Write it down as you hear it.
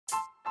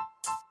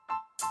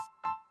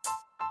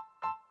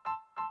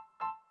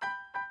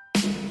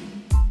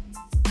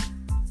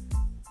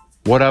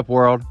What up,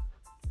 world?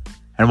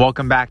 And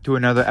welcome back to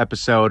another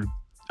episode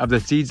of the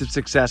Seeds of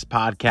Success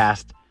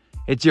podcast.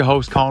 It's your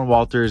host, Colin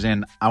Walters,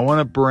 and I want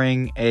to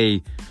bring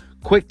a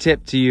quick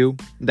tip to you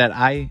that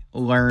I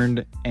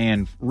learned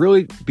and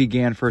really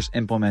began first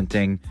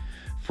implementing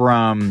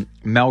from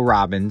Mel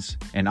Robbins,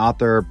 an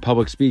author,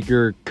 public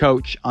speaker,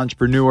 coach,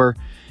 entrepreneur,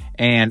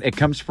 and it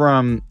comes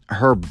from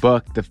her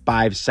book, The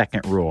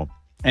 5-Second Rule.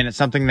 And it's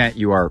something that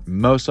you are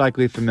most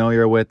likely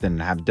familiar with and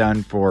have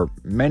done for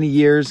many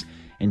years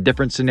in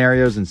different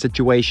scenarios and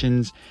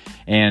situations,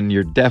 and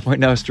you're definitely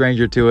no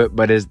stranger to it,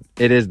 but it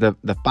is the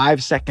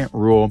 5-second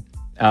rule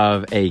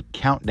of a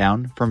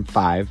countdown from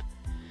 5,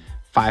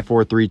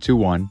 4, 3, 2,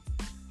 1,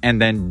 and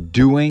then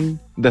doing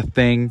the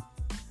thing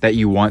that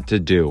you want to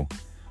do,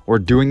 or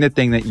doing the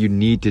thing that you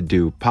need to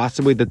do,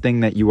 possibly the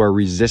thing that you are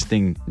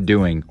resisting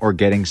doing or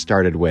getting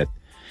started with.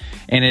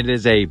 And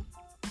it's a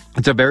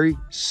very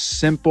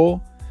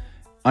simple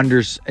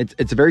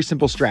it's a very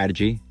simple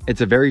strategy.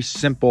 It's a very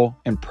simple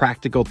and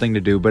practical thing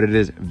to do, but it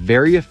is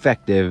very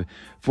effective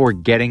for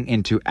getting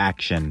into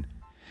action.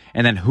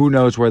 And then who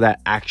knows where that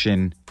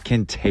action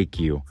can take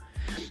you.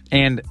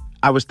 And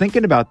I was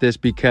thinking about this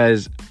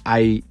because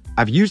I've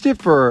used it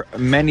for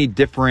many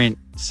different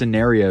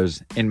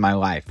scenarios in my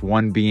life.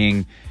 One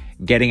being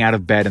getting out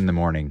of bed in the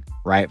morning,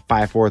 right?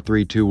 5, 4,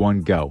 3, 2,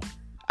 1, go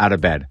out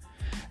of bed.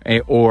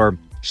 Or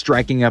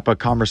striking up a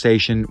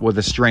conversation with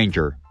a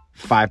stranger.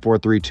 5, 4,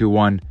 3, 2,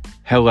 1.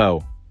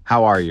 Hello,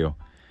 how are you?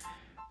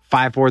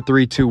 5, 4,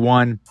 3, 2,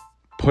 1.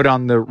 Put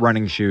on the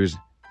running shoes.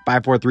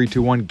 5, 4, 3,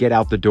 2, 1. Get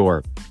out the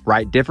door,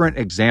 right? Different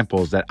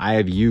examples that I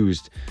have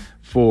used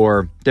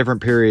for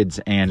different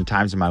periods and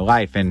times in my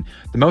life. And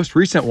the most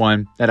recent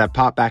one that I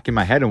popped back in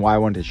my head and why I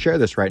wanted to share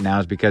this right now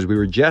is because we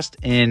were just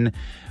in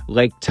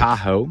Lake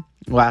Tahoe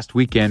last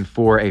weekend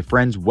for a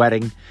friend's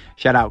wedding.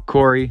 Shout out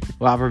Corey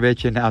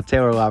Labrovich and now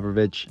Taylor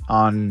Labrovich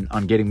on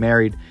getting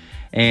married.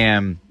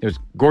 And it was a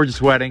gorgeous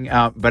wedding.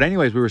 But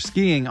anyways, we were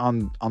skiing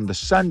on the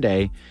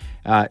Sunday.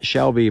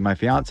 Shelby, my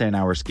fiance, and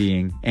I were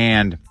skiing.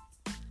 And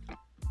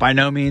by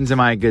no means am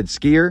I a good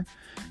skier.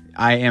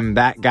 I am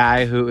that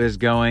guy who is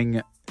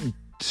going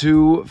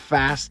too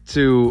fast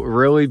to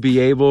really be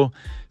able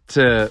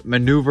to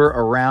maneuver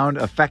around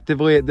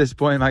effectively at this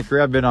point in my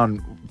career. I've been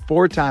on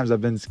 4 times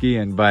I've been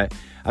skiing, but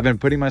I've been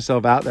putting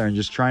myself out there and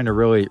just trying to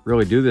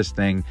really do this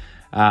thing.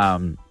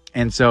 And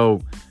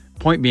so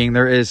point being,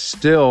 there is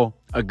still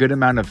a good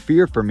amount of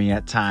fear for me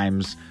at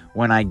times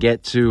when I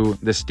get to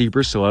the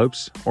steeper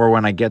slopes or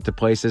when I get to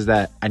places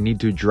that I need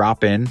to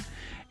drop in.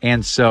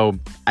 And so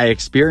I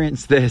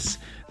experience this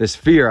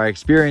fear. I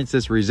experience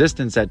this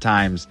resistance at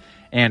times.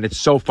 And it's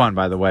so fun,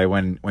 by the way,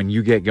 when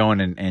you get going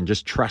and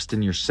just trust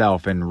in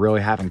yourself and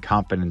really having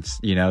confidence,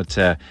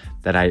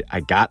 that I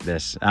got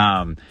this.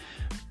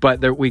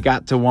 But we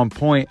got to one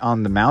point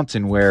on the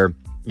mountain where,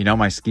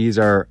 my skis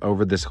are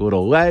over this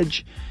little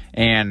ledge.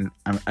 And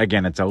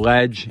again, it's a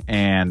ledge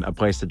and a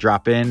place to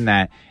drop in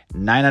that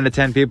 9 out of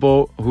 10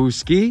 people who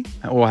ski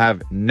will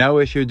have no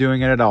issue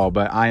doing it at all.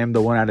 But I am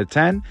the 1 out of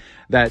 10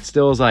 that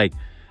still is like,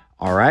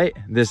 all right,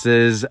 this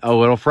is a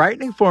little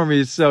frightening for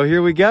me. So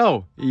here we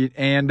go.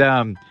 And,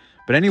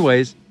 but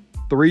anyways,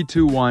 3,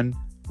 2, 1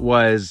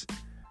 was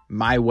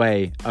my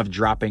way of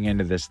dropping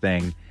into this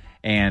thing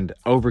and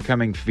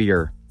overcoming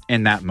fear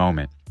in that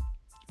moment.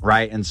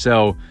 Right. And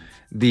so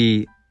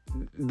the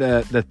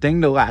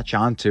thing to latch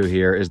onto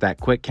here is that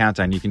quick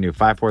countdown. You can do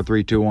 5, 4,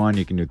 3, 2, 1.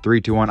 You can do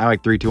 3, 2, 1. I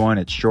like 3, 2, 1.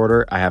 It's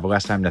shorter. I have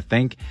less time to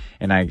think,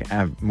 and I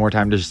have more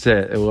time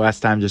less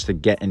time just to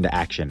get into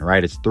action.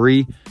 Right? It's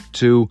 3,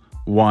 2,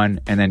 1,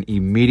 and then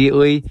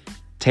immediately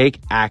take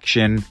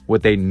action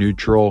with a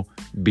neutral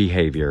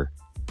behavior.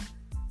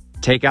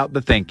 Take out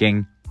the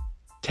thinking.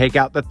 Take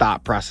out the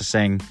thought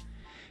processing.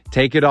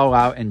 Take it all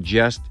out and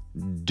just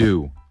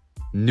do.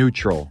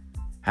 Neutral.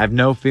 Have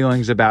no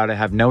feelings about it,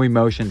 have no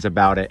emotions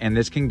about it. And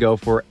this can go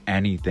for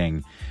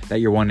anything that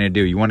you're wanting to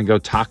do. You want to go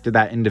talk to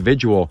that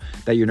individual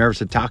that you're nervous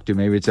to talk to.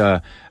 Maybe it's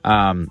a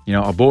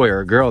boy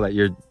or a girl that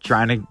you're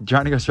trying to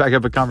go strike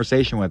up a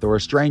conversation with, or a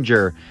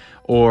stranger,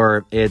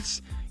 or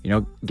it's,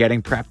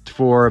 getting prepped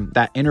for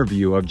that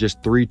interview of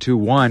just 3, 2,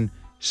 1,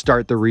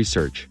 start the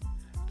research.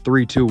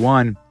 3, 2,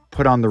 1,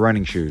 put on the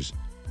running shoes.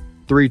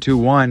 3, 2,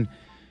 1,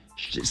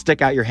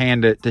 stick out your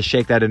hand to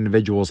shake that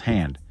individual's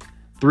hand.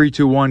 3,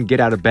 2, 1, get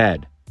out of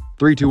bed.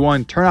 3, 2,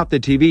 1, turn off the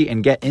TV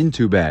and get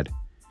into bed,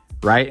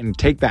 right? And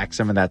take back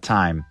some of that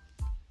time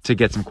to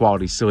get some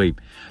quality sleep.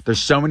 There's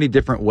so many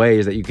different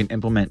ways that you can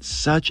implement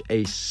such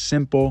a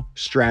simple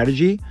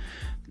strategy.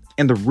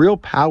 And the real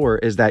power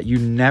is that you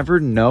never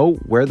know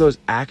where those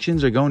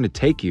actions are going to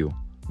take you,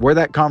 where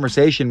that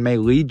conversation may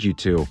lead you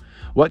to,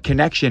 what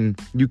connection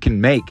you can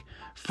make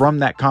from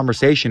that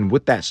conversation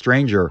with that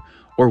stranger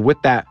or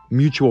with that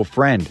mutual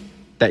friend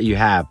that you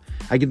have.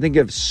 I can think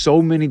of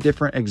so many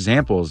different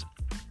examples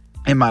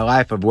in my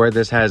life of where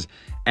this has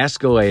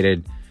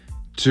escalated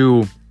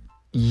to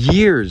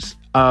years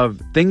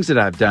of things that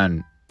I've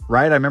done,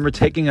 right? I remember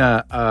taking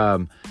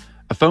a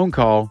phone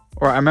call,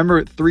 or I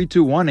remember 3,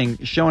 2,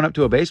 1ing, showing up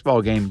to a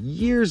baseball game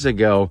years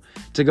ago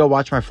to go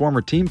watch my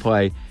former team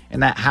play.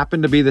 And that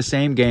happened to be the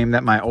same game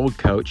that my old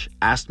coach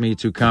asked me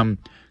to come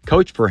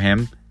coach for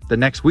him the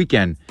next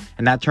weekend.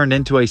 And that turned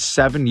into a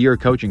 7-year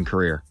coaching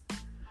career,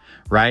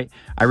 right?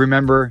 I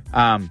remember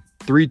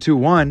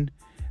 3-2-1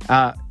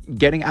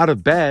 getting out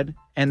of bed,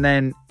 and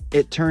then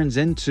it turns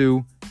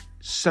into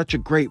such a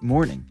great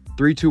morning.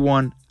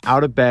 3-2-1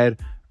 out of bed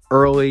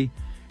early,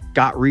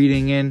 got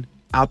reading in,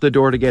 out the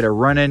door to get a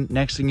run in.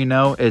 Next thing you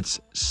know, it's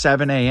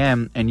 7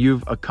 a.m. and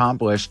you've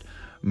accomplished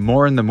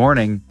more in the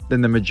morning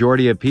than the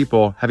majority of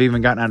people have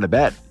even gotten out of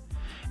bed.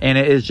 And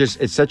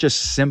it's such a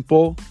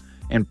simple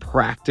and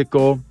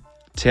practical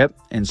tip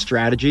and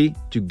strategy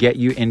to get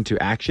you into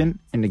action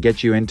and to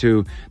get you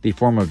into the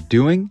form of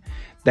doing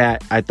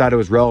that I thought it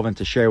was relevant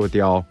to share with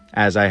y'all,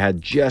 as I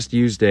had just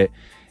used it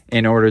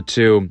in order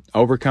to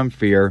overcome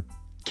fear,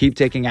 keep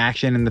taking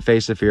action in the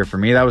face of fear. For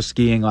me, that was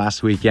skiing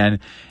last weekend,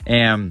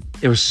 and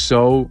it was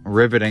so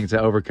riveting to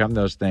overcome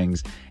those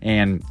things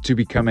and to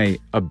become a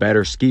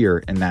better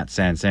skier in that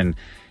sense. And,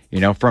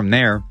 from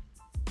there,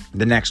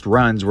 the next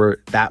runs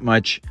were that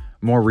much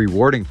more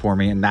rewarding for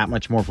me and that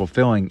much more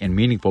fulfilling and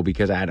meaningful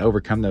because I had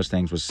overcome those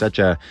things with such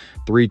a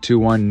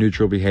 3-2-1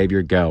 neutral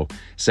behavior go.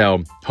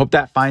 So hope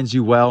that finds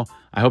you well.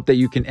 I hope that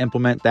you can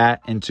implement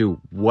that into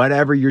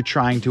whatever you're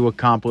trying to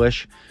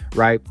accomplish,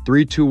 right?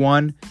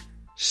 3-2-1,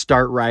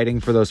 start writing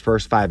for those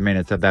first 5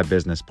 minutes of that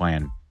business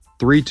plan.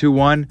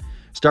 3-2-1,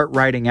 start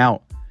writing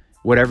out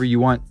whatever you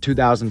want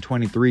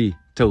 2023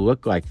 to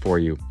look like for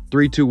you.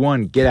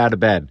 3-2-1, get out of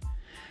bed.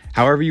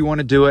 However you want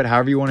to do it,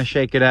 however you want to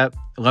shake it up,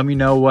 let me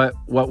know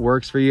what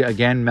works for you.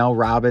 Again, Mel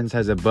Robbins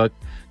has a book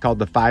called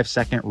The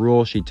 5-Second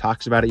Rule. She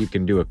talks about it. You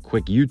can do a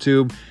quick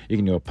YouTube. You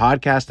can do a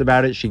podcast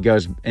about it. She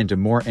goes into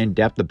more in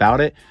depth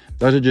about it.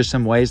 Those are just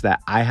some ways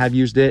that I have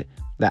used it,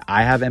 that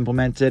I have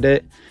implemented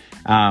it.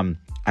 I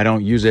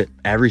don't use it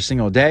every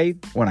single day.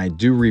 When I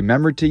do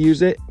remember to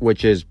use it,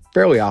 which is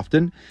fairly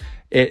often,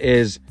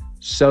 it's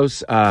so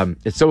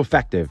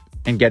effective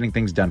in getting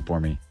things done for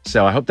me.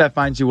 So I hope that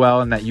finds you well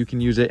and that you can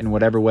use it in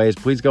whatever ways.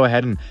 Please go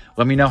ahead and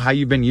let me know how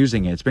you've been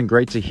using it. It's been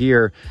great to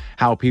hear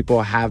how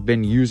people have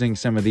been using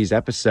some of these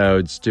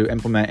episodes to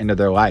implement into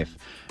their life.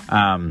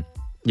 And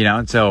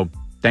so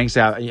thanks.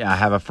 I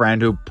have a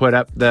friend who put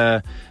up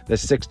the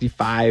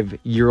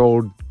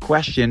 65-year-old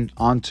question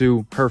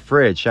onto her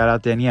fridge. Shout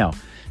out Danielle.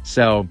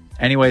 So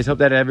anyways, hope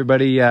that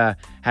everybody had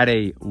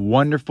a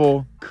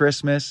wonderful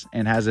Christmas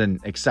and has an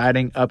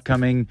exciting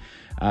upcoming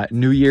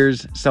New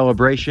Year's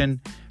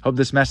celebration. Hope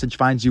this message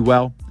finds you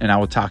well, and I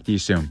will talk to you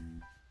soon.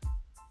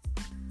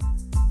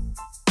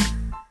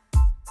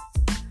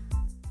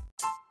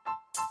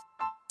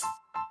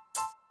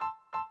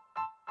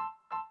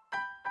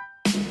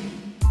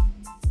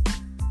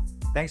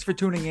 Thanks for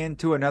tuning in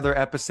to another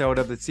episode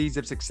of the Seeds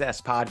of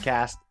Success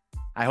podcast.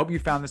 I hope you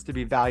found this to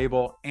be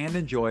valuable and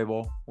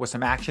enjoyable with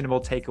some actionable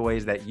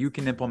takeaways that you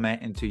can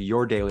implement into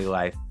your daily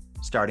life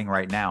starting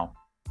right now.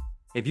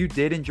 If you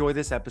did enjoy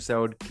this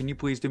episode, can you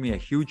please do me a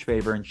huge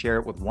favor and share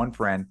it with one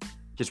friend?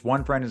 Just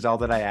one friend is all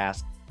that I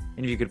ask.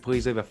 And if you could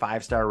please leave a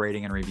 5-star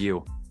rating and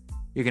review.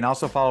 You can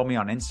also follow me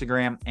on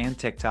Instagram and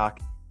TikTok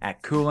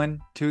at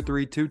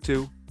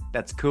Coolin2322.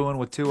 That's Coolin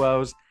with 2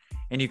 O's.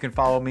 And you can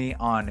follow me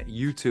on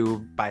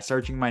YouTube by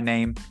searching my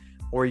name,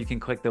 or you can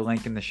click the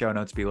link in the show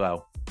notes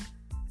below.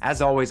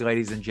 As always,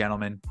 ladies and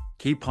gentlemen,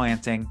 keep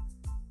planting,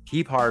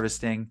 keep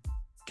harvesting,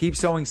 keep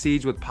sowing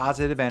seeds with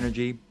positive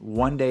energy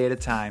one day at a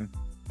time,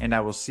 and I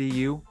will see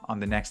you on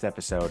the next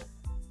episode.